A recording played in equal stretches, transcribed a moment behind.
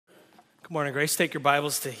Good morning, Grace. Take your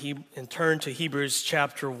Bibles and turn to Hebrews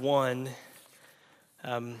chapter 1.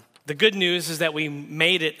 The good news is that we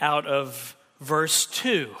made it out of verse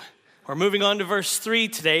 2. We're moving on to verse 3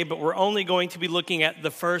 today, but we're only going to be looking at the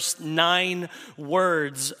first 9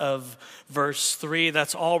 words of verse 3.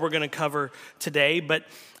 That's all we're going to cover today, but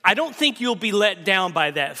I don't think you'll be let down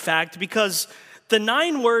by that fact because the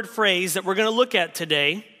 9-word phrase that we're going to look at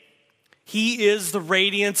today, "He is the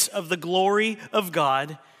radiance of the glory of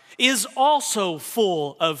God," is also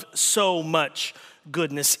full of so much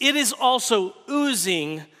goodness. It is also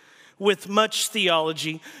oozing with much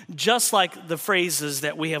theology, just like the phrases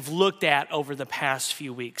that we have looked at over the past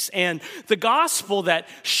few weeks. And the gospel that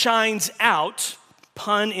shines out,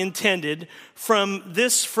 pun intended, from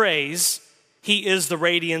this phrase, "He is the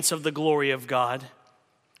radiance of the glory of God,"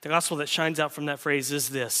 the gospel that shines out from that phrase is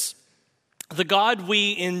this: the God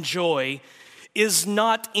we enjoy is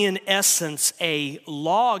not in essence a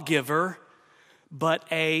lawgiver, but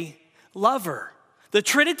a lover. The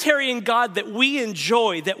Trinitarian God that we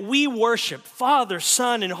enjoy, that we worship, Father,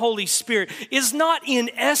 Son, and Holy Spirit, is not in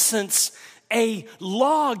essence a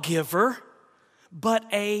lawgiver, but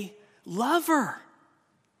a lover.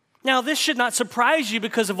 Now, this should not surprise you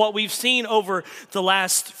because of what we've seen over the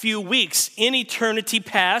last few weeks. In eternity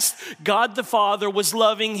past, God the Father was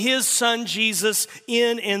loving his Son Jesus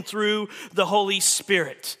in and through the Holy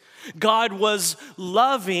Spirit. God was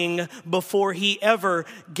loving before he ever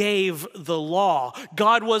gave the law.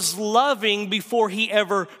 God was loving before he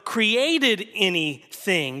ever created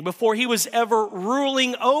anything, before he was ever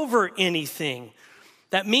ruling over anything.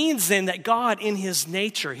 That means then that God in his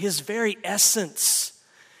nature, his very essence,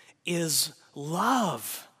 is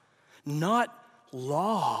love, not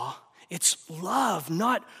law. It's love,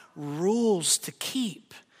 not rules to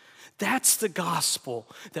keep. That's the gospel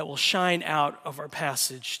that will shine out of our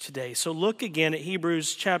passage today. So look again at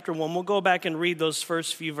Hebrews chapter 1. We'll go back and read those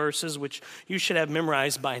first few verses, which you should have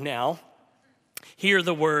memorized by now. Hear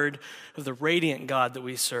the word of the radiant God that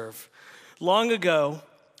we serve. Long ago,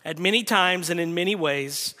 at many times and in many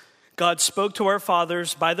ways, God spoke to our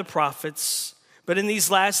fathers by the prophets, but in these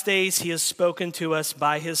last days he has spoken to us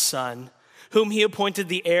by his Son, whom he appointed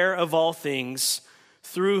the heir of all things,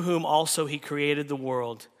 through whom also he created the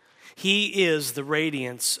world. He is the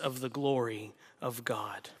radiance of the glory of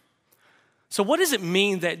God. So what does it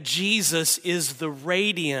mean that Jesus is the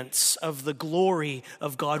radiance of the glory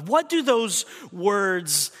of God? What do those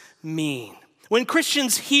words mean? When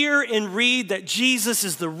Christians hear and read that Jesus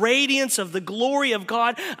is the radiance of the glory of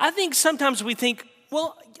God, I think sometimes we think,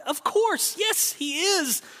 well, of course, yes, he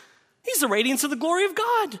is. He's the radiance of the glory of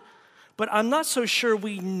God. But I'm not so sure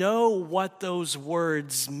we know what those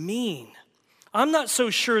words mean. I'm not so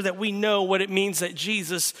sure that we know what it means that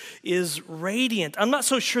Jesus is radiant. I'm not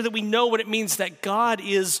so sure that we know what it means that God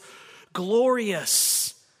is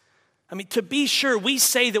glorious. I mean, to be sure, we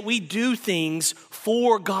say that we do things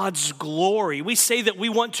for God's glory. We say that we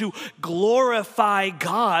want to glorify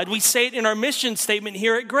God. We say it in our mission statement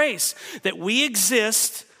here at Grace, that we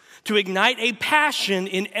exist to ignite a passion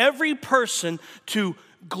in every person to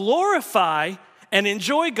glorify and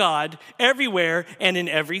enjoy God everywhere and in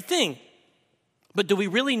everything. But do we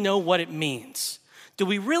really know what it means? Do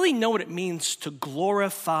we really know what it means to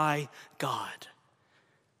glorify God?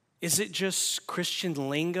 Is it just Christian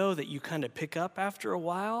lingo that you kind of pick up after a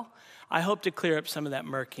while? I hope to clear up some of that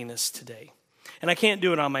murkiness today. And I can't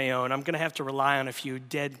do it on my own. I'm going to have to rely on a few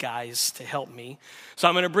dead guys to help me. So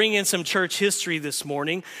I'm going to bring in some church history this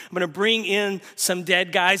morning. I'm going to bring in some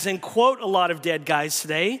dead guys and quote a lot of dead guys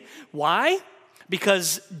today. Why?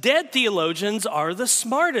 Because dead theologians are the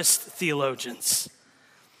smartest theologians.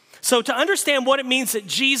 So to understand what it means that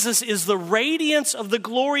Jesus is the radiance of the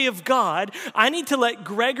glory of God, I need to let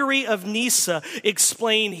Gregory of Nyssa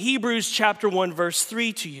explain Hebrews chapter 1, verse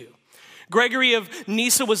 3 to you. Gregory of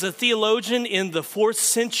Nyssa was a theologian in the 4th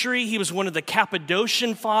century. He was one of the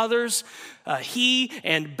Cappadocian fathers. He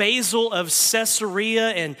and Basil of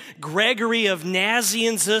Caesarea and Gregory of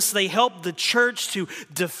Nazianzus, they helped the church to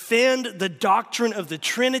defend the doctrine of the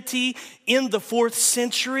Trinity in the 4th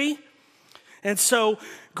century. And so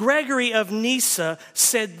Gregory of Nyssa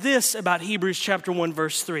said this about Hebrews chapter 1,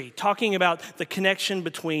 verse 3, talking about the connection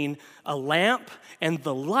between a lamp and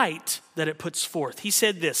the light that it puts forth. He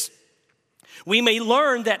said this: "We may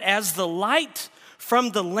learn that as the light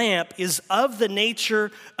from the lamp is of the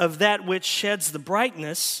nature of that which sheds the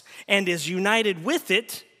brightness and is united with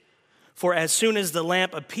it, for as soon as the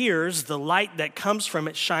lamp appears, the light that comes from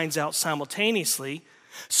it shines out simultaneously,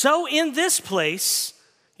 so in this place,"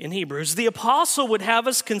 in Hebrews, "the apostle would have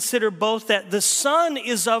us consider both that the Son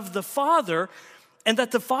is of the Father and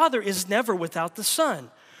that the Father is never without the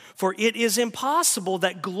Son. For it is impossible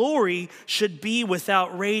that glory should be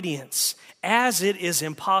without radiance, as it is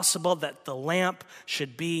impossible that the lamp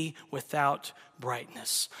should be without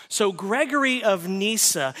brightness. So Gregory of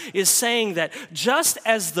Nyssa is saying that just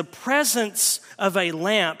as the presence of a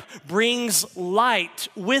lamp brings light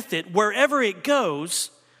with it wherever it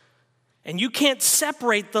goes, and you can't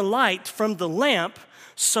separate the light from the lamp,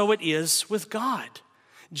 so it is with God.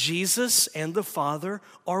 Jesus and the Father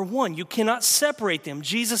are one. You cannot separate them.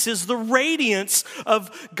 Jesus is the radiance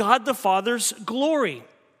of God the Father's glory.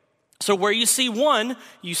 So where you see one,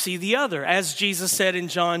 you see the other. As Jesus said in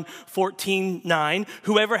John 14:9,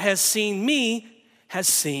 whoever has seen me has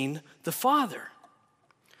seen the Father.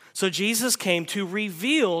 So Jesus came to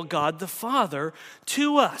reveal God the Father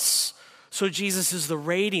to us. So Jesus is the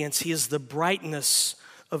radiance. He is the brightness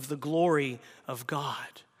of the glory of God.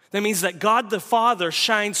 That means that God the Father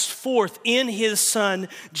shines forth in his Son,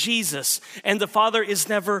 Jesus. And the Father is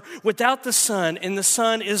never without the Son, and the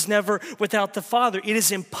Son is never without the Father. It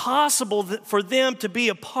is impossible for them to be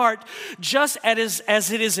apart, just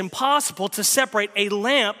as it is impossible to separate a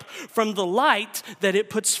lamp from the light that it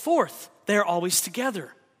puts forth. They are always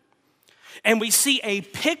together. And we see a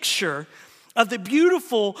picture of the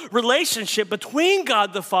beautiful relationship between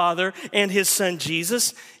God the Father and his Son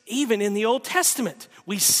Jesus, even in the Old Testament.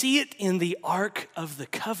 We see it in the Ark of the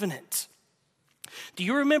Covenant. Do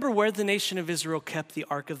you remember where the nation of Israel kept the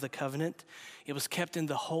Ark of the Covenant? It was kept in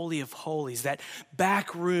the Holy of Holies, that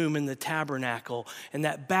back room in the tabernacle and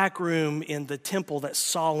that back room in the temple that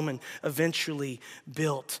Solomon eventually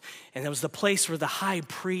built. And that was the place where the high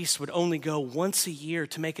priest would only go once a year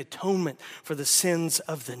to make atonement for the sins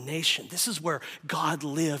of the nation. This is where God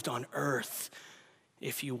lived on earth,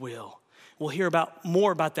 if you will. We'll hear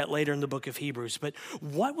more about that later in the book of Hebrews. But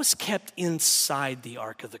what was kept inside the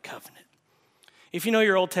Ark of the Covenant? If you know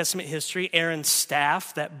your Old Testament history, Aaron's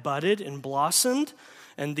staff that budded and blossomed,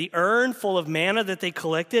 and the urn full of manna that they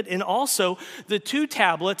collected, and also the 2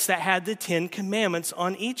 tablets that had the 10 commandments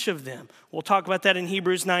on each of them. We'll talk about that in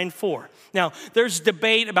Hebrews 9:4. Now, there's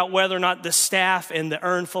debate about whether or not the staff and the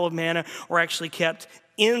urn full of manna were actually kept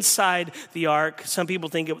inside the ark. Some people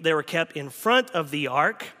think they were kept in front of the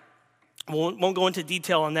ark. We won't go into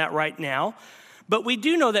detail on that right now. But we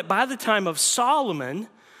do know that by the time of Solomon,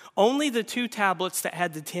 only the 2 tablets that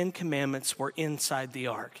had the 10 commandments were inside the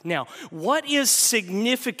ark. Now, what is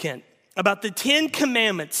significant about the 10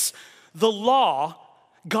 commandments, the law,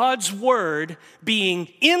 God's word being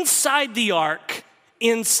inside the ark,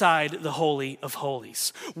 inside the Holy of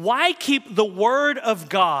Holies? Why keep the word of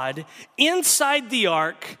God inside the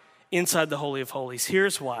ark, inside the Holy of Holies?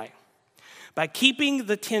 Here's why. By keeping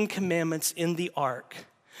the 10 commandments in the ark,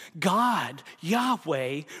 God,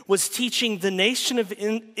 Yahweh, was teaching the nation of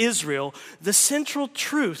Israel the central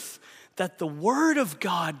truth that the word of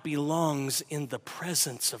God belongs in the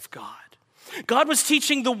presence of God. God was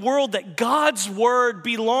teaching the world that God's word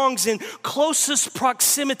belongs in closest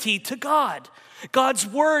proximity to God. God's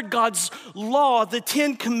word, God's law, the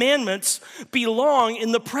 10 commandments belong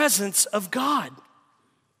in the presence of God.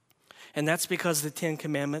 And that's because the 10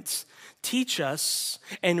 commandments teach us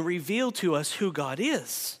and reveal to us who God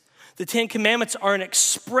is. The 10 commandments are an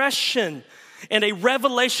expression and a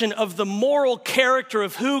revelation of the moral character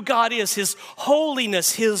of who God is, his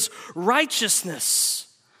holiness, his righteousness.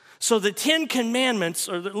 So the 10 commandments,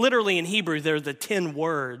 or literally in Hebrew, they're the 10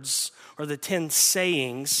 words or the 10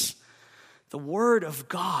 sayings. The word of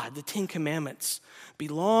God, the 10 commandments,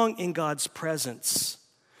 belong in God's presence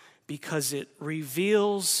because it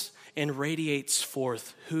reveals and radiates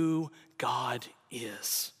forth who God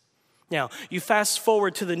is. Now, you fast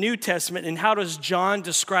forward to the New Testament, and how does John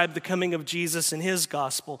describe the coming of Jesus in his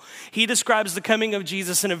gospel? He describes the coming of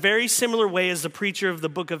Jesus in a very similar way as the preacher of the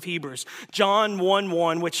book of Hebrews. John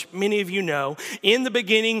 1:1, which many of you know, in the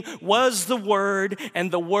beginning was the Word,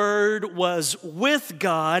 and the Word was with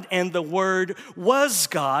God, and the Word was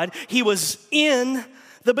God. He was in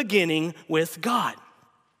the beginning with God.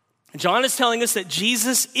 John is telling us that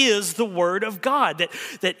Jesus is the Word of God,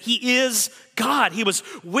 that he is God. He was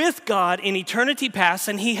with God in eternity past,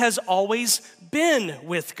 and he has always been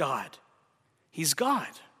with God. He's God.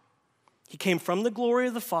 He came from the glory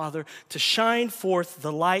of the Father to shine forth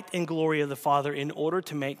the light and glory of the Father in order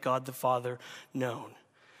to make God the Father known.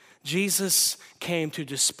 Jesus came to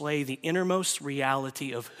display the innermost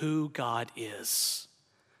reality of who God is: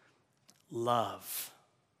 love.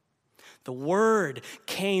 The Word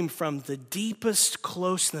came from the deepest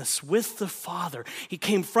closeness with the Father. He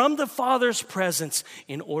came from the Father's presence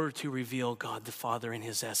in order to reveal God the Father in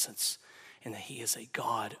his essence, and that he is a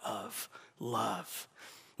God of love.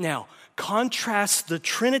 Now, contrast the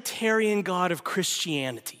Trinitarian God of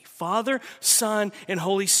Christianity, Father, Son, and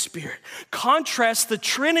Holy Spirit. Contrast the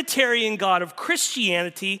Trinitarian God of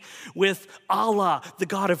Christianity with Allah, the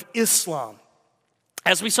God of Islam.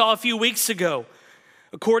 As we saw a few weeks ago,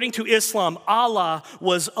 according to Islam, Allah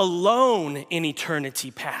was alone in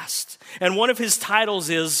eternity past. And one of his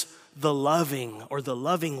titles is the loving or the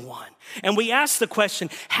loving one. And we ask the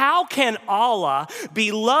question, how can Allah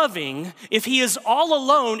be loving if he is all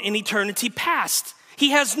alone in eternity past?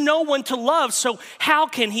 He has no one to love, so how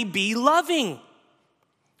can he be loving?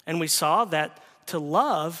 And we saw that to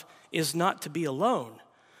love is not to be alone.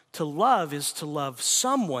 To love is to love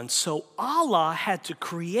someone. So Allah had to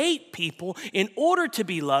create people in order to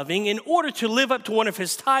be loving, in order to live up to one of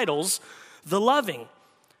his titles, the loving.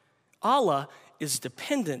 Allah is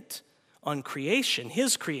dependent on creation,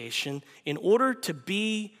 his creation, in order to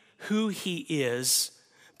be who he is,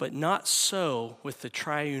 but not so with the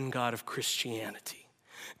triune God of Christianity.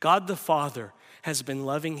 God the Father has been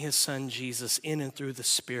loving his Son Jesus in and through the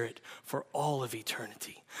Spirit for all of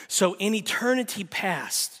eternity. So in eternity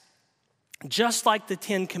past, just like the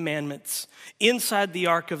 10 Commandments inside the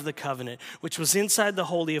Ark of the Covenant, which was inside the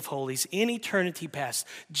Holy of Holies, in eternity past,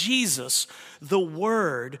 Jesus, the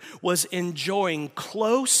Word, was enjoying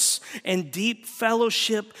close and deep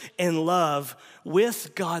fellowship and love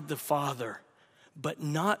with God the Father, but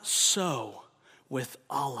not so with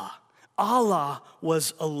Allah. Allah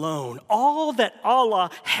was alone. All that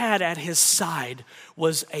Allah had at his side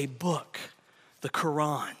was a book, the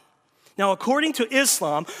Quran. Now, according to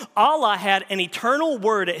Islam, Allah had an eternal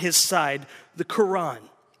word at his side, the Quran.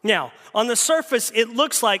 Now, on the surface, it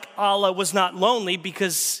looks like Allah was not lonely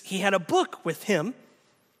because he had a book with him,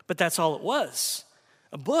 but that's all it was,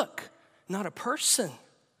 a book, not a person.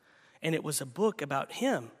 And it was a book about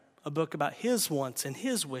him, a book about his wants and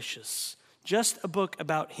his wishes, just a book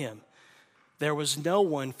about him. There was no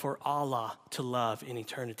one for Allah to love in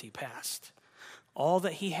eternity past. All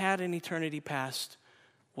that he had in eternity past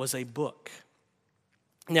was a book.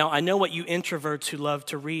 Now, I know what you introverts who love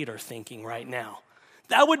to read are thinking right now.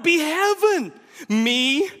 That would be heaven.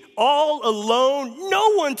 Me, all alone,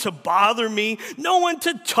 no one to bother me, no one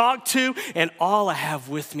to talk to, and all I have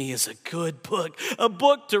with me is a good book, a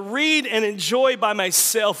book to read and enjoy by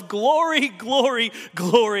myself. Glory, glory,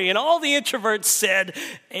 glory. And all the introverts said,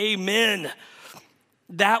 amen.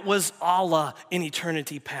 That was Allah in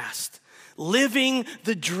eternity past. Living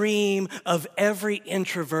the dream of every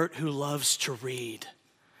introvert who loves to read.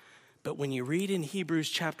 But when you read in Hebrews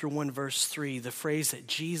chapter 1, verse 3, the phrase that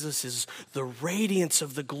Jesus is the radiance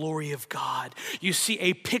of the glory of God, you see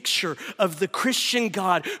a picture of the Christian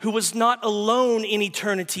God who was not alone in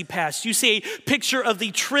eternity past. You see a picture of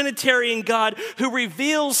the Trinitarian God who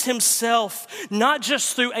reveals himself not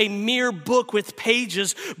just through a mere book with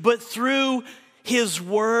pages, but through his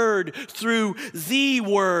word, through the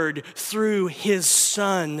word, through his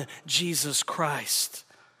Son, Jesus Christ.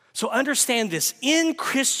 So understand this. In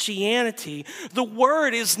Christianity, the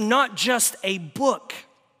word is not just a book.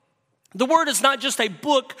 The word is not just a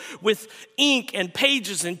book with ink and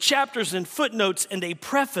pages and chapters and footnotes and a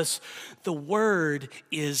preface. The word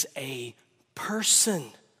is a person.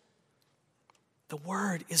 The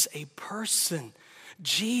word is a person.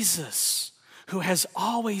 Jesus, who has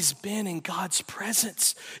always been in God's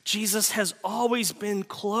presence. Jesus has always been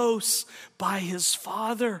close by his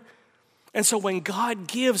Father. And so when God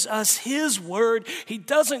gives us his word, he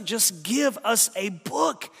doesn't just give us a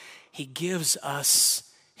book. He gives us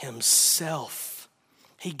himself.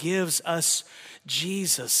 He gives us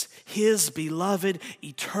Jesus, his beloved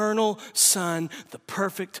eternal Son, the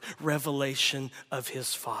perfect revelation of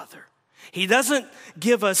his Father. He doesn't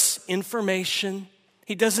give us information.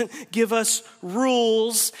 He doesn't give us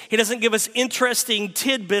rules. He doesn't give us interesting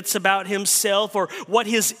tidbits about himself or what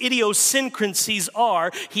his idiosyncrasies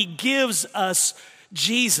are. He gives us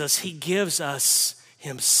Jesus. He gives us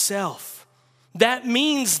himself. That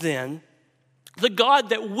means then, the God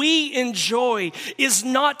that we enjoy is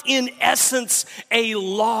not in essence a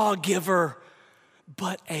lawgiver,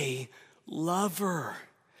 but a lover.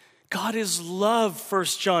 God is love,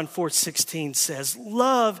 1 John 4:16 says.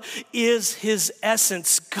 Love is his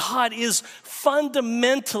essence. God is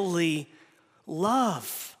fundamentally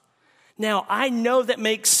love. Now, I know that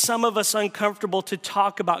makes some of us uncomfortable to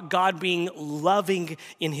talk about God being loving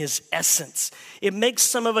in his essence. It makes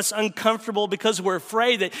some of us uncomfortable because we're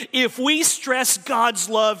afraid that if we stress God's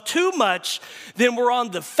love too much, then we're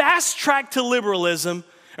on the fast track to liberalism,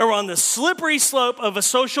 or on the slippery slope of a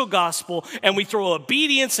social gospel, and we throw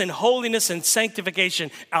obedience and holiness and sanctification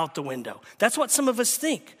out the window. That's what some of us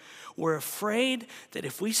think. We're afraid that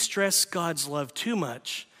if we stress God's love too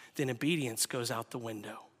much, then obedience goes out the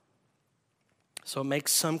window. So it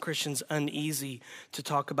makes some Christians uneasy to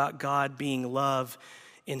talk about God being love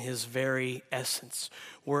in his very essence.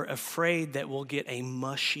 We're afraid that we'll get a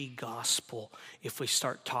mushy gospel if we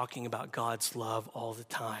start talking about God's love all the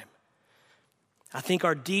time. I think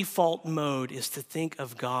our default mode is to think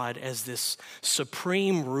of God as this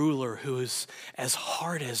supreme ruler who is as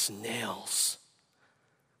hard as nails.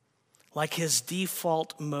 Like his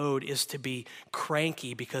default mode is to be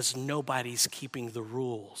cranky because nobody's keeping the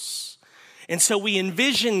rules. And so we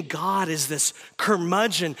envision God as this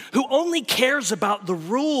curmudgeon who only cares about the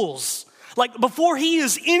rules. Like before he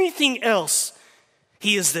is anything else,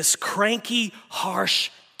 he is this cranky, harsh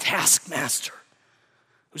taskmaster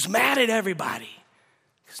who's mad at everybody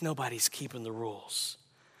because nobody's keeping the rules.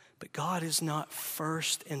 But God is not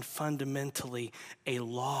first and fundamentally a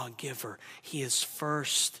lawgiver. He is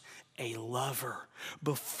first a lover.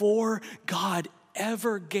 Before God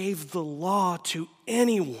ever gave the law to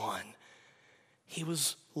anyone, he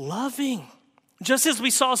was loving. Just as we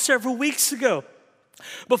saw several weeks ago.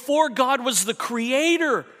 Before God was the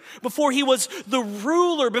creator, before he was the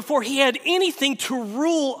ruler, before he had anything to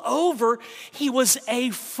rule over, he was a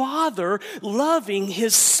father loving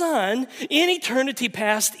his son in eternity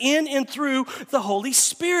past, in and through the Holy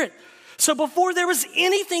Spirit. So before there was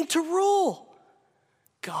anything to rule,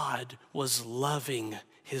 God was loving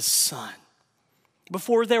his son.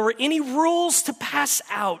 Before there were any rules to pass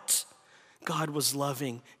out, God was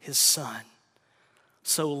loving his son.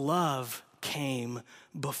 So love came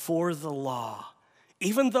before the law.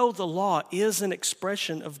 Even though the law is an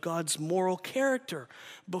expression of God's moral character,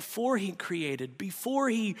 before he created, before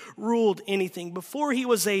he ruled anything, before he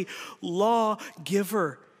was a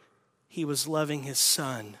lawgiver, he was loving his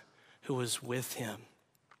son who was with him.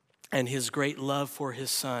 And his great love for his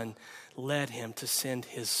son led him to send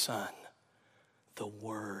his son, the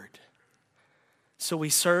Word. So we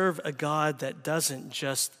serve a God that doesn't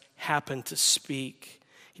just happen to speak.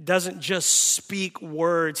 He doesn't just speak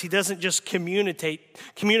words. He doesn't just communicate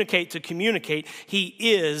to communicate. He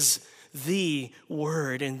is the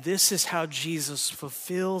Word. And this is how Jesus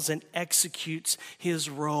fulfills and executes his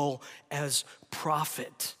role as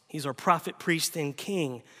prophet. He's our prophet, priest, and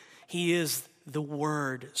king. He is the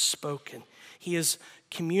Word spoken. He is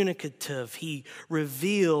communicative. He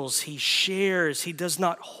reveals. He shares. He does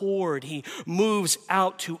not hoard. He moves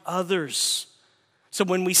out to others. So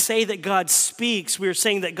when we say that God speaks, we're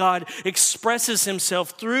saying that God expresses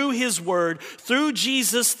himself through his word, through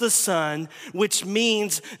Jesus the Son, which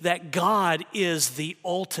means that God is the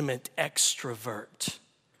ultimate extrovert.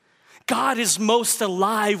 God is most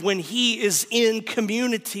alive when he is in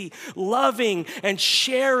community, loving and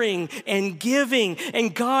sharing and giving.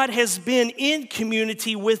 And God has been in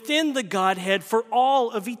community within the Godhead for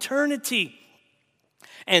all of eternity.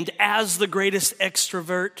 And as the greatest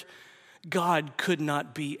extrovert, God could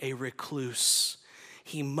not be a recluse.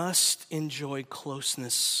 He must enjoy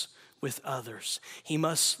closeness with others. He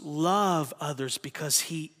must love others because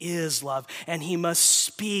he is love. And he must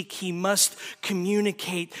speak. He must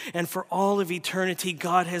communicate. And for all of eternity,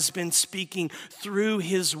 God has been speaking through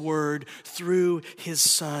his word, through his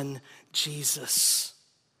Son, Jesus.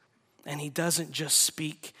 And he doesn't just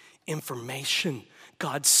speak information.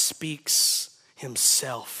 God speaks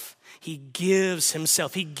himself. He gives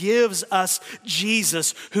himself. He gives us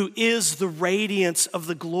Jesus, who is the radiance of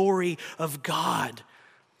the glory of God.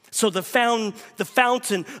 So the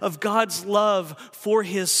fountain of God's love for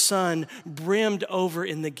his Son brimmed over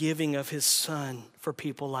in the giving of his Son for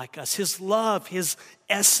people like us. His love, his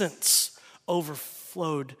essence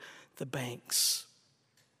overflowed the banks.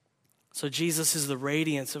 So Jesus is the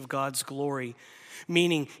radiance of God's glory,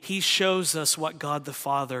 meaning he shows us what God the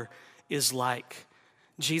Father is like.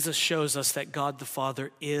 Jesus shows us that God the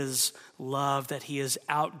Father is love, that he is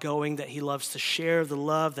outgoing, that he loves to share the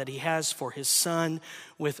love that he has for his Son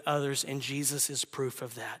with others, and Jesus is proof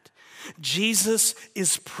of that. Jesus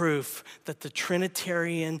is proof that the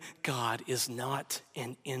Trinitarian God is not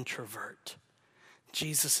an introvert.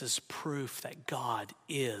 Jesus is proof that God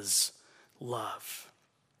is love.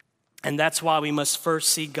 And that's why we must first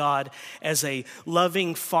see God as a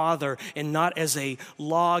loving Father and not as a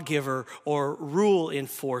lawgiver or rule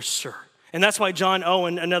enforcer. And that's why John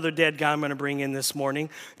Owen, another dead guy I'm going to bring in this morning,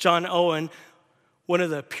 John Owen, one of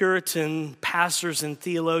the Puritan pastors and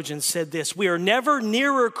theologians, said this: "We are never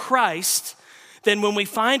nearer Christ than when we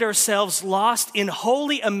find ourselves lost in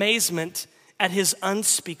holy amazement at his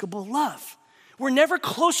unspeakable love." We're never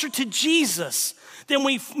closer to Jesus than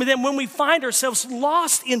when we find ourselves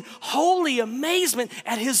lost in holy amazement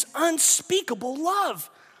at his unspeakable love.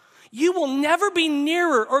 You will never be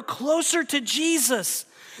nearer or closer to Jesus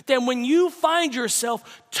than when you find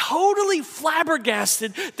yourself totally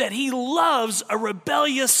flabbergasted that he loves a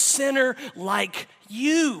rebellious sinner like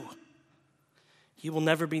you. You will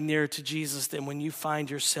never be nearer to Jesus than when you find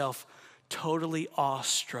yourself totally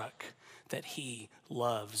awestruck that he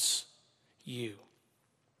loves you.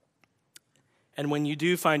 And when you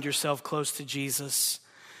do find yourself close to Jesus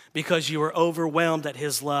because you are overwhelmed at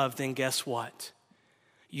his love, then guess what?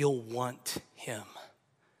 You'll want him.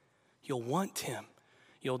 You'll want him.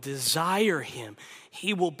 You'll desire him.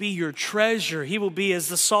 He will be your treasure. He will be, as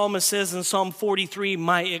the psalmist says in Psalm 43,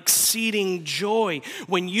 my exceeding joy.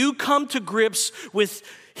 When you come to grips with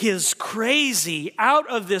his crazy, out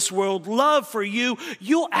of this world love for you,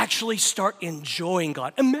 you'll actually start enjoying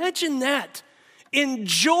God. Imagine that.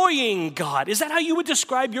 Enjoying God. Is that how you would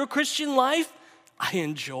describe your Christian life? I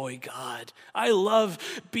enjoy God. I love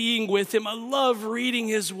being with him. I love reading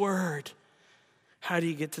his word. How do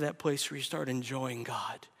you get to that place where you start enjoying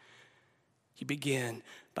God? You begin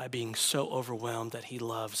by being so overwhelmed that he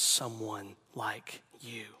loves someone like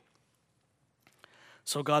you.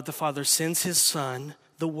 So God the Father sends his Son,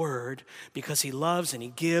 the Word, because he loves and he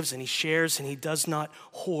gives and he shares and he does not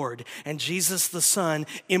hoard. And Jesus the Son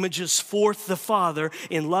images forth the Father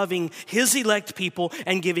in loving his elect people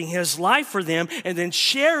and giving his life for them and then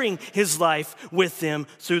sharing his life with them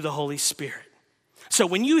through the Holy Spirit. So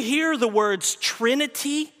when you hear the words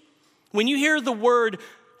Trinity, when you hear the word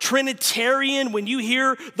Trinitarian, when you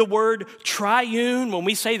hear the word triune, when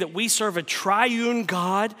we say that we serve a triune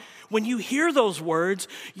God, when you hear those words,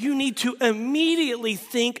 you need to immediately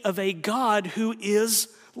think of a God who is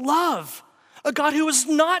love. A God who is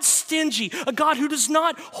not stingy, a God who does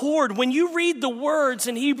not hoard. When you read the words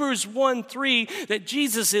in Hebrews 1:3 that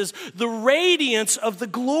Jesus is the radiance of the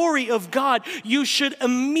glory of God, you should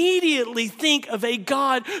immediately think of a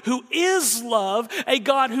God who is love, a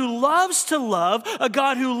God who loves to love, a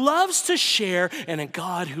God who loves to share, and a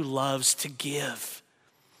God who loves to give.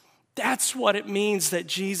 That's what it means that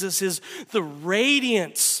Jesus is the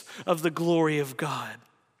radiance of the glory of God.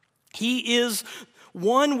 He is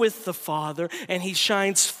one with the Father, and he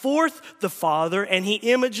shines forth the Father, and he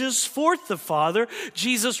images forth the Father.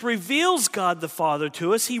 Jesus reveals God the Father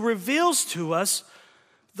to us. He reveals to us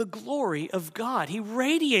the glory of God. He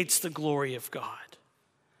radiates the glory of God.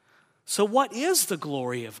 So what is the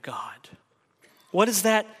glory of God? What does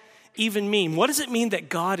that even mean? What does it mean that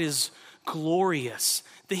God is glorious?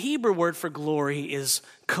 The Hebrew word for glory is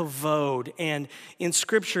kavod, and in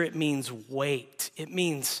Scripture it means weight. It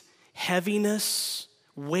means heaviness,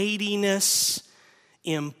 weightiness,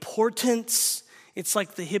 importance. It's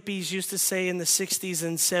like the hippies used to say in the 60s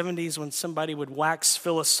and 70s when somebody would wax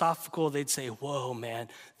philosophical, they'd say, whoa, man,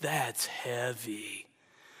 that's heavy.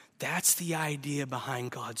 That's the idea behind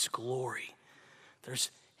God's glory. There's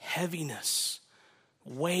heaviness,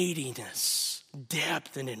 weightiness,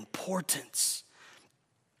 depth, and importance.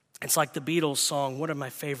 It's like the Beatles song, one of my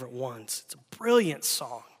favorite ones. It's a brilliant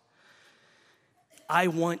song. I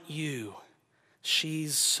want you,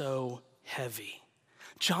 she's so heavy.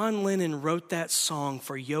 John Lennon wrote that song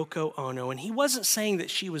for Yoko Ono, and he wasn't saying that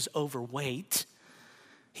she was overweight.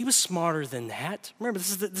 He was smarter than that. Remember, this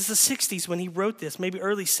is the 60s when he wrote this, maybe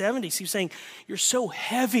early 70s. He was saying, you're so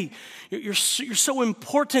heavy. You're so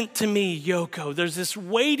important to me, Yoko. There's this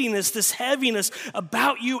weightiness, this heaviness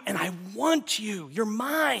about you, and I want you. You're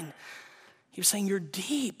mine. He was saying you're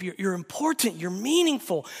deep, you're important, you're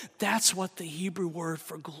meaningful. That's what the Hebrew word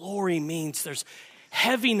for glory means. There's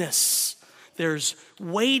heaviness, there's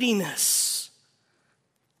weightiness.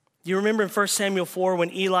 You remember in 1 Samuel 4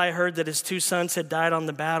 when Eli heard that his two sons had died on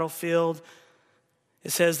the battlefield?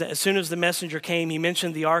 It says that as soon as the messenger came, he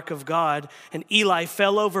mentioned the ark of God, and Eli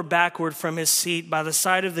fell over backward from his seat by the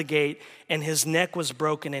side of the gate, and his neck was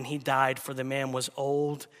broken, and he died, for the man was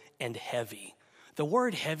old and heavy. The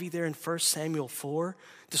word heavy there in 1 Samuel 4,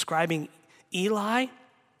 describing Eli,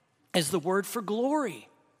 is the word for glory.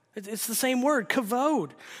 It's the same word,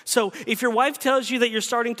 kavod. So if your wife tells you that you're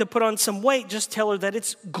starting to put on some weight, just tell her that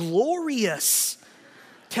it's glorious.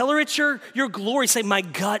 Tell her it's your glory. Say, my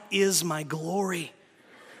gut is my glory.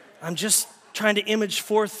 I'm just trying to image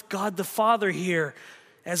forth God the Father here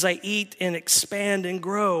as I eat and expand and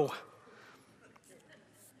grow.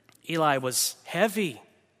 Eli was heavy.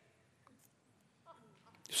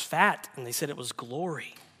 He was fat, and they said it was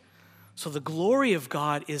glory. So the glory of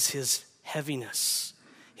God is his heaviness,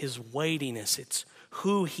 his weightiness. It's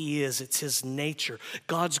who he is. It's his nature.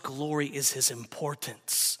 God's glory is his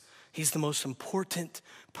importance. He's the most important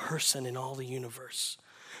person in all the universe.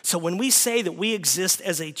 So when we say that we exist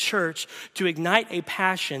as a church to ignite a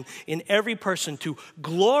passion in every person to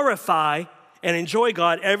glorify and enjoy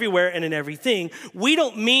God everywhere and in everything, we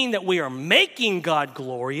don't mean that we are making God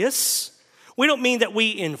glorious. We don't mean that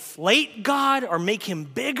we inflate God or make him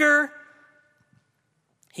bigger.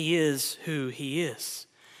 He is who he is.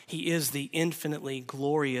 He is the infinitely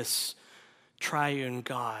glorious triune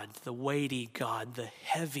God, the weighty God, the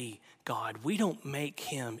heavy God. We don't make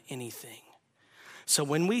him anything. So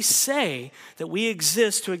when we say that we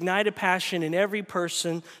exist to ignite a passion in every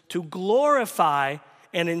person, to glorify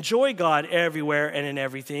and enjoy God everywhere and in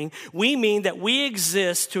everything, we mean that we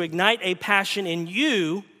exist to ignite a passion in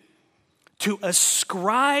you to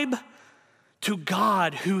ascribe to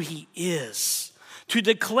God who he is, to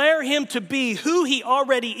declare him to be who he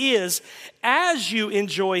already is as you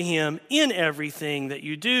enjoy him in everything that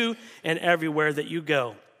you do and everywhere that you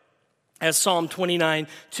go. As Psalm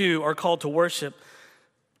 29:2, our call to worship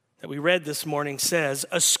that we read this morning says,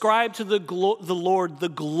 ascribe to the Lord the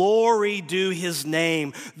glory due his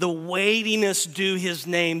name, the weightiness due his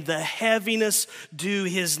name, the heaviness due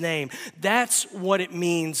his name. That's what it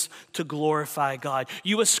means to glorify God.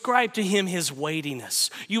 You ascribe to him his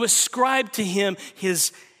weightiness. You ascribe to him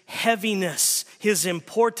his heaviness, his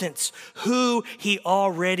importance, who he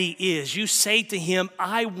already is. You say to him,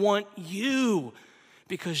 I want you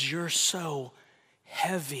because you're so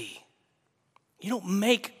heavy. You don't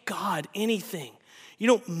make God anything. You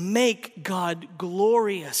don't make God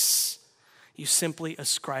glorious. You simply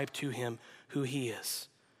ascribe to him who he is.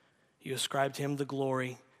 You ascribe to him the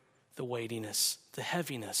glory, the weightiness, the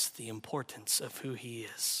heaviness, the importance of who he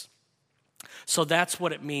is. So that's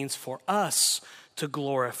what it means for us to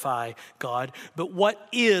glorify God. But what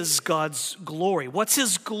is God's glory? What's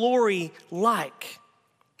his glory like?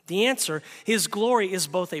 The answer, his glory is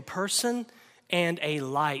both a person and a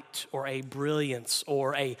light or a brilliance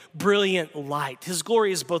or a brilliant light. His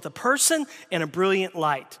glory is both a person and a brilliant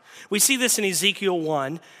light. We see this in Ezekiel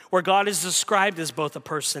 1, where God is described as both a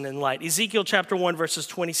person and light. Ezekiel chapter 1, verses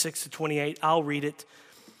 26 to 28, I'll read it.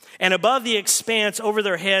 And above the expanse over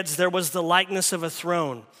their heads there was the likeness of a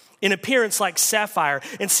throne, in appearance like sapphire,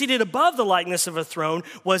 and seated above the likeness of a throne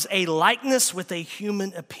was a likeness with a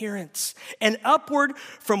human appearance. And upward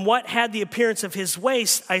from what had the appearance of his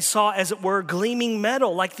waist, I saw as it were gleaming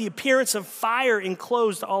metal, like the appearance of fire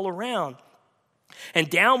enclosed all around. And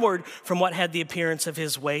downward from what had the appearance of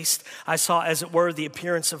his waist, I saw as it were the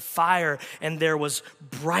appearance of fire, and there was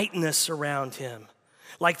brightness around him.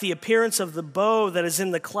 Like the appearance of the bow that is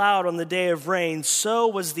in the cloud on the day of rain, so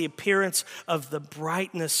was the appearance of the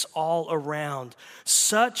brightness all around.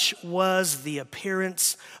 Such was the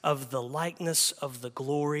appearance of the likeness of the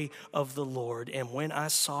glory of the Lord. And when I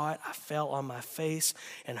saw it, I fell on my face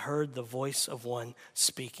and heard the voice of one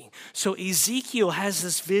speaking. So Ezekiel has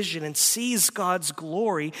this vision and sees God's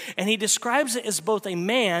glory, and he describes it as both a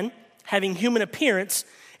man having human appearance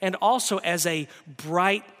and also as a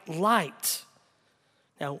bright light.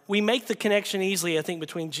 Now, we make the connection easily, I think,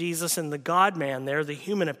 between Jesus and the God-man there, the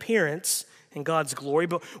human appearance and God's glory.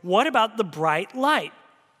 But what about the bright light?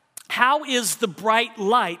 How is the bright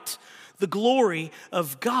light the glory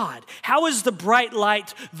of God? How is the bright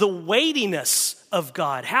light the weightiness of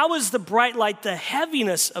God? How is the bright light the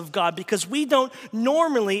heaviness of God? Because we don't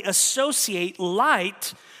normally associate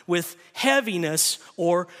light with heaviness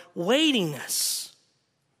or weightiness.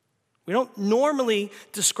 We don't normally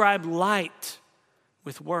describe light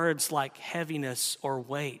with words like heaviness or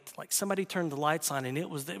weight. Like somebody turned the lights on and it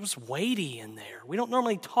was weighty in there. We don't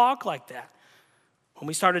normally talk like that. When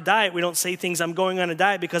we start a diet, we don't say things, I'm going on a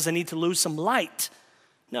diet because I need to lose some light.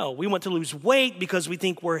 No, we want to lose weight because we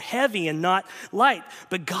think we're heavy and not light.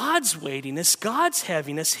 But God's weightiness, God's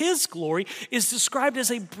heaviness, his glory is described as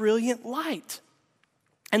a brilliant light.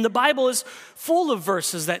 And the Bible is full of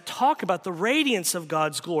verses that talk about the radiance of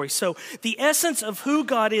God's glory. So the essence of who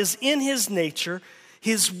God is in his nature,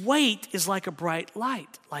 his weight is like a bright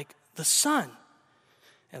light, like the sun.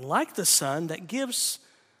 And like the sun that gives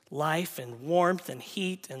life and warmth and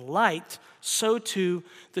heat and light, so too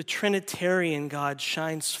the Trinitarian God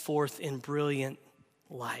shines forth in brilliant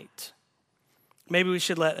light. Maybe we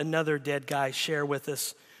should let another dead guy share with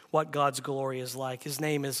us what God's glory is like. His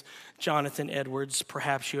name is Jonathan Edwards.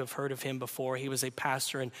 Perhaps you have heard of him before. He was a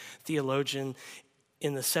pastor and theologian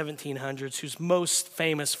in the 1700s, who's most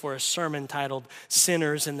famous for a sermon titled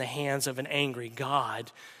Sinners in the Hands of an Angry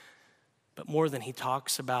God. But more than he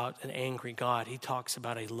talks about an angry God, he talks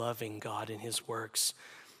about a loving God in his works.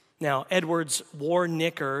 Now, Edwards wore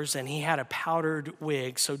knickers and he had a powdered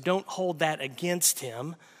wig, so don't hold that against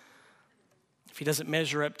him if he doesn't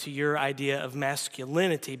measure up to your idea of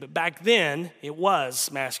masculinity. But back then, it was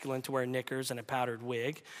masculine to wear knickers and a powdered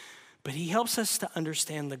wig. But he helps us to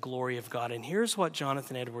understand the glory of God. And here's what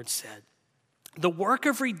Jonathan Edwards said. The work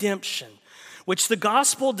of redemption, which the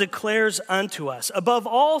gospel declares unto us, above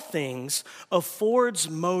all things, affords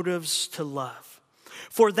motives to love.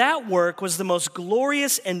 For that work was the most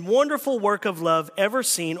glorious and wonderful work of love ever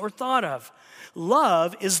seen or thought of.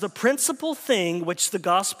 Love is the principal thing which the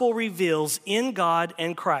gospel reveals in God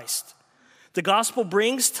and Christ. The gospel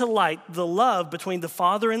brings to light the love between the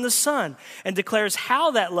Father and the Son and declares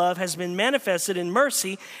how that love has been manifested in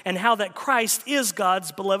mercy and how that Christ is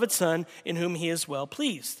God's beloved Son in whom he is well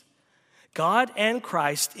pleased. God and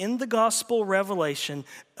Christ in the gospel revelation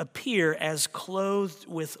appear as clothed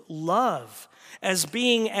with love, as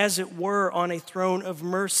being, as it were, on a throne of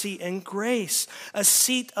mercy and grace, a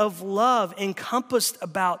seat of love encompassed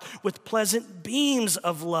about with pleasant beams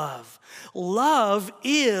of love. Love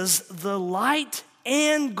is the light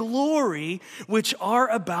and glory which are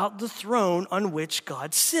about the throne on which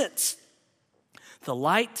God sits. The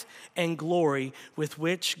light and glory with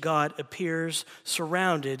which God appears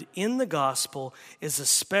surrounded in the gospel is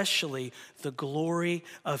especially the glory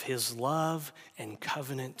of his love and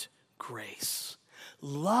covenant grace.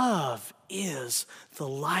 Love is the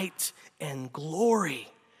light and glory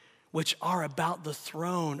which are about the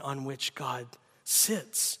throne on which God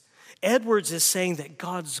sits. Edwards is saying that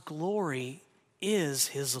God's glory is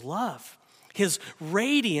his love. His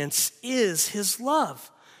radiance is his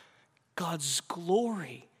love. God's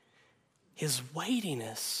glory, his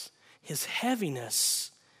weightiness, his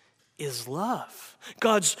heaviness is love.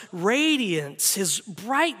 God's radiance, his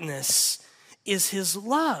brightness is his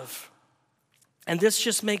love. And this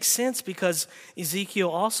just makes sense because Ezekiel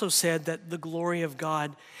also said that the glory of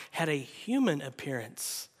God had a human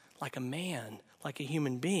appearance, like a man, like a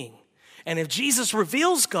human being. And if Jesus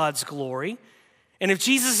reveals God's glory, and if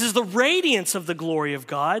Jesus is the radiance of the glory of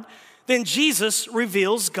God, then Jesus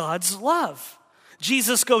reveals God's love.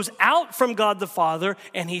 Jesus goes out from God the Father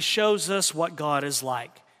and he shows us what God is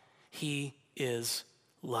like. He is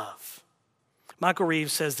love. Michael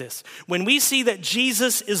Reeves says this: when we see that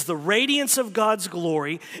Jesus is the radiance of God's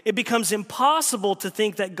glory, it becomes impossible to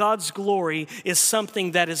think that God's glory is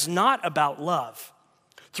something that is not about love.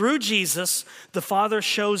 Through Jesus, the Father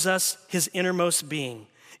shows us his innermost being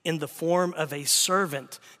in the form of a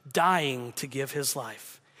servant dying to give his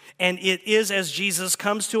life. And it is as Jesus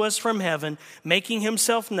comes to us from heaven, making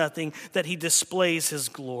himself nothing, that he displays his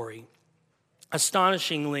glory.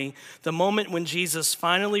 Astonishingly, the moment when Jesus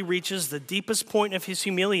finally reaches the deepest point of his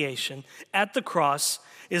humiliation at the cross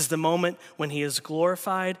is the moment when he is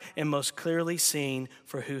glorified and most clearly seen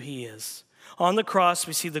for who he is. On the cross,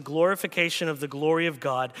 we see the glorification of the glory of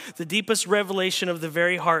God, the deepest revelation of the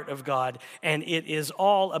very heart of God, and it is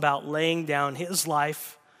all about laying down his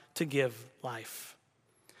life to give life.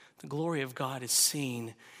 The glory of God is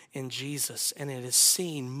seen in Jesus, and it is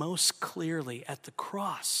seen most clearly at the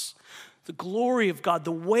cross. The glory of God,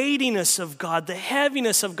 the weightiness of God, the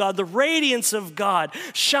heaviness of God, the radiance of God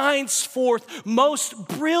shines forth most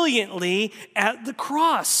brilliantly at the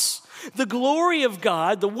cross. The glory of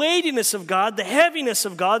God, the weightiness of God, the heaviness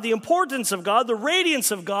of God, the importance of God, the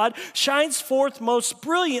radiance of God shines forth most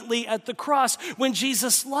brilliantly at the cross when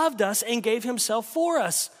Jesus loved us and gave himself for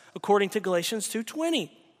us, according to Galatians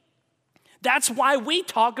 2:20. That's why we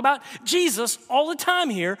talk about Jesus all the time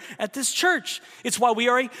here at this church. It's why we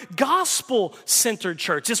are a gospel-centered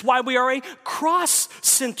church. It's why we are a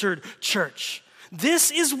cross-centered church. This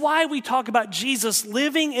is why we talk about Jesus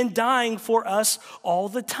living and dying for us all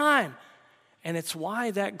the time. And it's why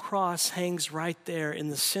that cross hangs right there in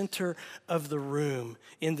the center of the room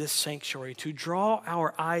in this sanctuary, to draw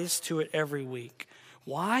our eyes to it every week.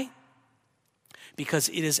 Why? Because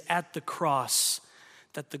it is at the cross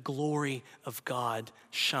that the glory of God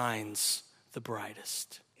shines the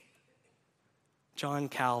brightest. John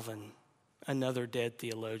Calvin, another dead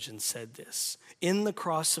theologian, said this: in the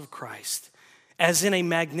cross of Christ, as in a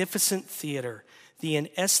magnificent theater, the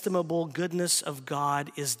inestimable goodness of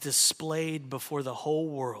God is displayed before the whole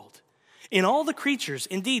world. In all the creatures,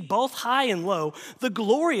 indeed, both high and low, the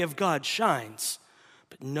glory of God shines,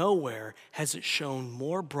 but nowhere has it shone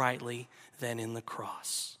more brightly than in the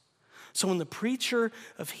cross. So when the preacher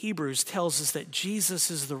of Hebrews tells us that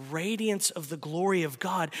Jesus is the radiance of the glory of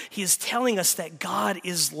God, he is telling us that God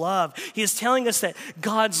is love. He is telling us that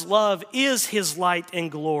God's love is his light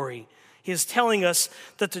and glory. He is telling us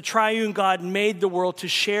that the triune God made the world to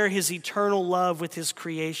share his eternal love with his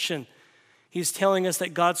creation. He is telling us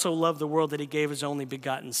that God so loved the world that he gave his only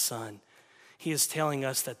begotten Son. He is telling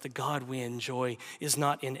us that the God we enjoy is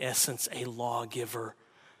not in essence a lawgiver,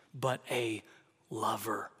 but a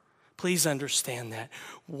lover. Please understand that.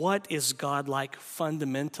 What is God like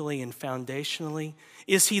fundamentally and foundationally?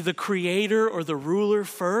 Is he the creator or the ruler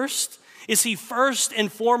first? Is he first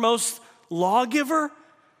and foremost lawgiver?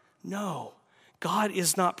 No. God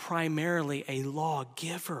is not primarily a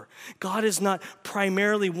lawgiver. God is not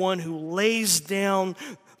primarily one who lays down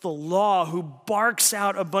the law, who barks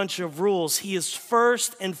out a bunch of rules. He is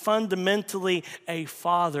first and fundamentally a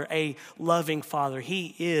father, a loving father.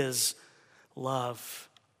 He is love.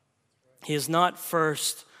 He is not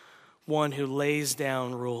first one who lays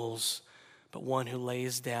down rules, but one who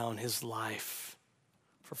lays down his life.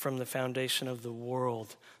 For from the foundation of the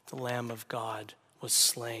world, the Lamb of God was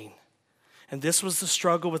slain. And this was the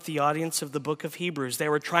struggle with the audience of the book of Hebrews. They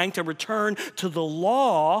were trying to return to the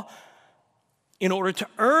law in order to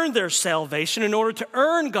earn their salvation, in order to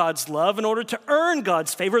earn God's love, in order to earn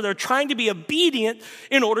God's favor. They're trying to be obedient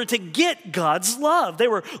in order to get God's love. They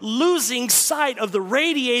were losing sight of the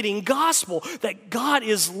radiating gospel that God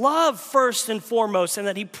is love first and foremost, and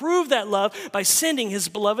that he proved that love by sending his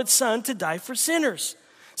beloved son to die for sinners.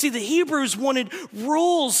 See, the Hebrews wanted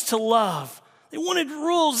rules to love. They wanted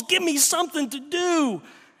rules. Give me something to do.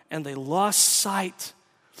 And they lost sight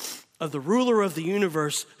of the ruler of the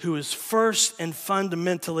universe, who is first and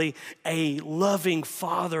fundamentally a loving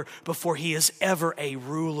father before he is ever a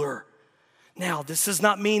ruler. Now, this does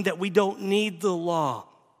not mean that we don't need the law.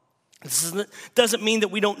 This doesn't mean that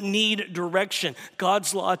we don't need direction.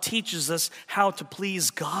 God's law teaches us how to please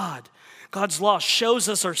God. God's law shows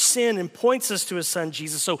us our sin and points us to his son,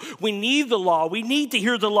 Jesus. So we need the law. We need to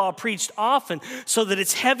hear the law preached often so that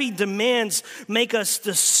its heavy demands make us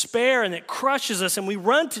despair and it crushes us and we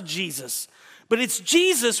run to Jesus. But it's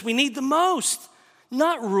Jesus we need the most,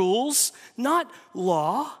 not rules, not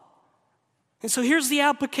law. And so here's the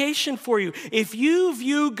application for you. If you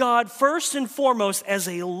view God first and foremost as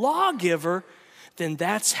a lawgiver, then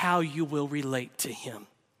that's how you will relate to him.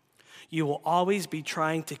 You will always be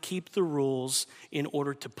trying to keep the rules in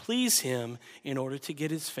order to please him, in order to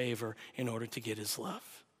get his favor, in order to get his love.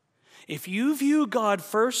 If you view God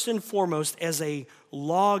first and foremost as a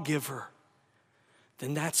lawgiver,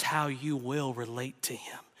 then that's how you will relate to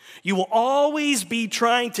him. You will always be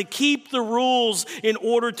trying to keep the rules in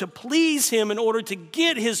order to please him, in order to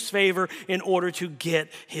get his favor, in order to get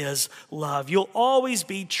his love. You'll always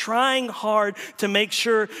be trying hard to make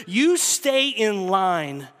sure you stay in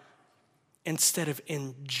line instead of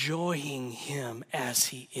enjoying him as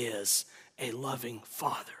he is, a loving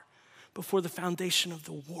father. Before the foundation of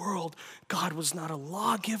the world, God was not a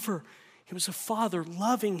lawgiver. He was a father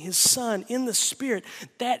loving his son in the Spirit.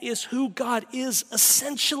 That is who God is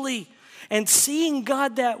essentially. And seeing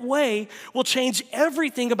God that way will change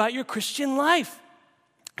everything about your Christian life.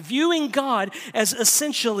 Viewing God as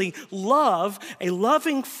essentially love, a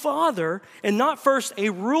loving father, and not first a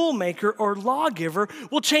rule maker or lawgiver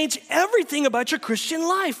will change everything about your Christian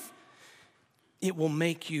life. It will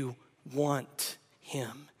make you want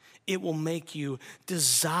him. It will make you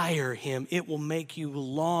desire him. It will make you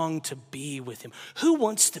long to be with him. Who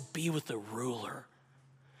wants to be with a ruler?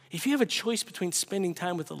 If you have a choice between spending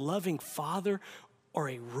time with a loving father or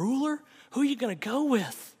a ruler, who are you going to go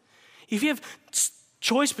with? If you have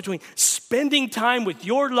choice between spending time with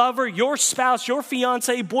your lover, your spouse, your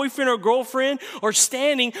fiance, boyfriend, or girlfriend, or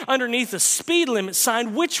standing underneath a speed limit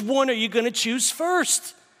sign, which one are you going to choose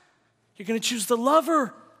first? You're going to choose the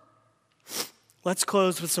lover. Let's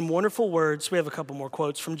close with some wonderful words. We have a couple more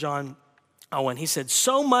quotes from John Owen. He said,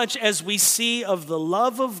 "So much as we see of the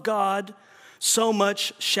love of God, so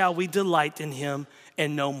much shall we delight in him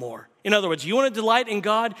and no more." In other words, you want to delight in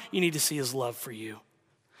God, you need to see his love for you.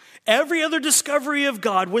 Every other discovery of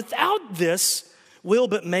God without this will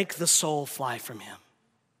but make the soul fly from him.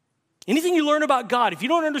 Anything you learn about God, if you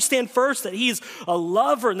don't understand first that he's a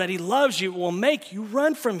lover and that he loves you, it will make you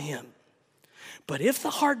run from him. But if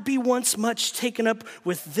the heart be once much taken up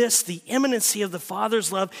with this, the imminency of the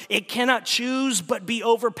Father's love, it cannot choose but be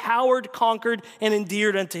overpowered, conquered, and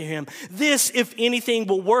endeared unto him. This, if anything,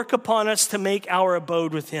 will work upon us to make our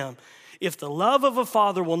abode with him. If the love of a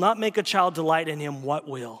father will not make a child delight in him, what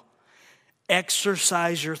will?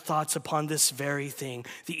 Exercise your thoughts upon this very thing,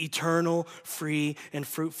 the eternal, free, and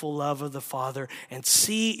fruitful love of the Father, and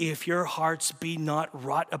see if your hearts be not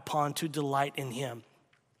wrought upon to delight in him.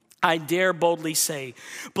 I dare boldly say,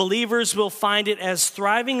 believers will find it as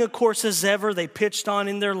thriving a course as ever they pitched on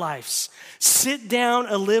in their lives. Sit down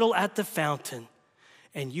a little at the fountain,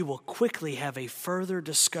 and you will quickly have a further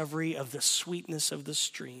discovery of the sweetness of the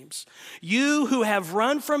streams. You who have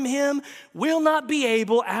run from him will not be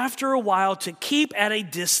able, after a while, to keep at a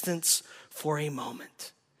distance for a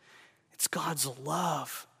moment. It's God's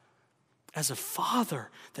love as a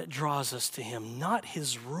father that draws us to him, not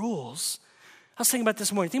his rules. I was thinking about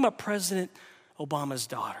this morning. Think about President Obama's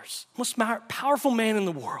daughters. Most powerful man in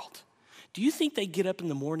the world. Do you think they get up in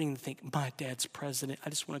the morning and think, my dad's president, I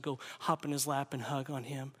just want to go hop in his lap and hug on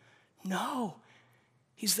him? No.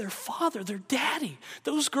 He's their father, their daddy.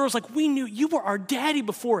 Those girls, like, we knew you were our daddy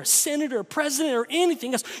before a senator, a president, or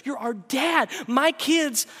anything else. You're our dad. My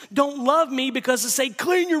kids don't love me because they say,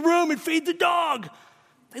 clean your room and feed the dog.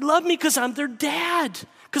 They love me because I'm their dad,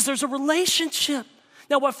 because there's a relationship.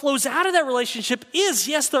 Now, what flows out of that relationship is,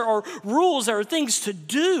 yes, there are rules, there are things to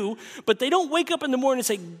do, but they don't wake up in the morning and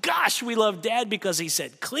say, gosh, we love dad because he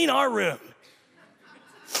said, clean our room.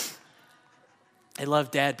 They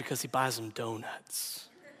love dad because he buys them donuts.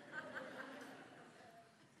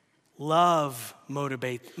 Love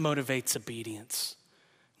motivates obedience,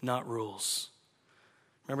 not rules.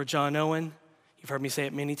 Remember John Owen? You've heard me say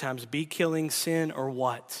it many times. Be killing sin or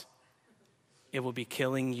what? It will be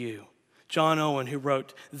killing you. John Owen, who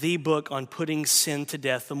wrote the book on putting sin to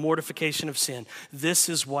death, the mortification of sin, this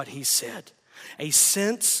is what he said. A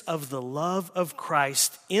sense of the love of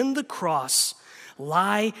Christ in the cross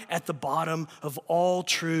lie at the bottom of all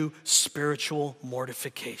true spiritual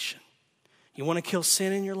mortification. You want to kill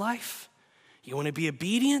sin in your life? You want to be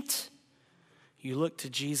obedient? You look to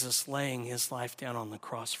Jesus laying his life down on the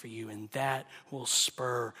cross for you, and that will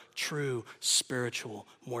spur true spiritual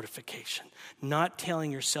mortification. Not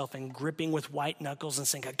telling yourself and gripping with white knuckles and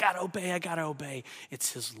saying, I gotta obey.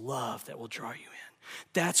 It's his love that will draw you in.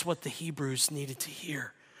 That's what the Hebrews needed to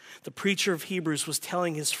hear. The preacher of Hebrews was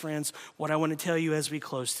telling his friends what I want to tell you as we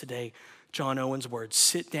close today. John Owen's words,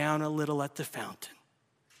 sit down a little at the fountain,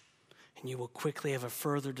 and you will quickly have a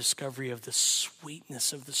further discovery of the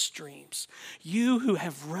sweetness of the streams. You who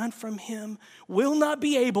have run from him will not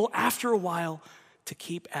be able, after a while, to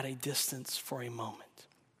keep at a distance for a moment.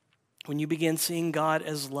 When you begin seeing God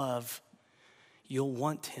as love, you'll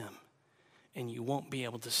want him, and you won't be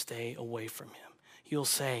able to stay away from him. You'll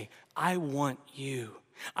say, I want you.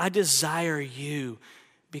 I desire you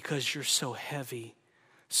because you're so heavy,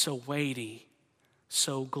 so weighty,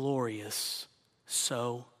 so glorious,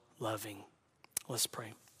 so loving. Let's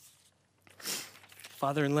pray.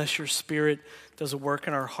 Father, unless your Spirit does a work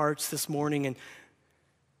in our hearts this morning and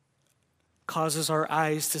causes our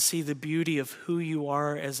eyes to see the beauty of who you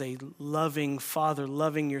are as a loving Father,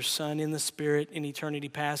 loving your Son in the Spirit in eternity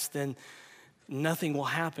past, then nothing will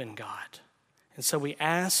happen, God. And so we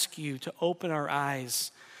ask you to open our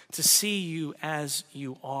eyes to see you as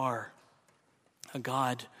you are, a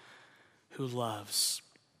God who loves.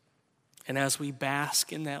 And as we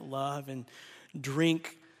bask in that love and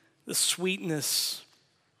drink the sweetness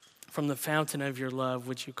from the fountain of your love,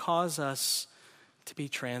 would you cause us to be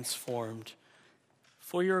transformed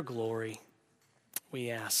for your glory, we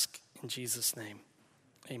ask in Jesus' name.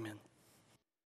 Amen.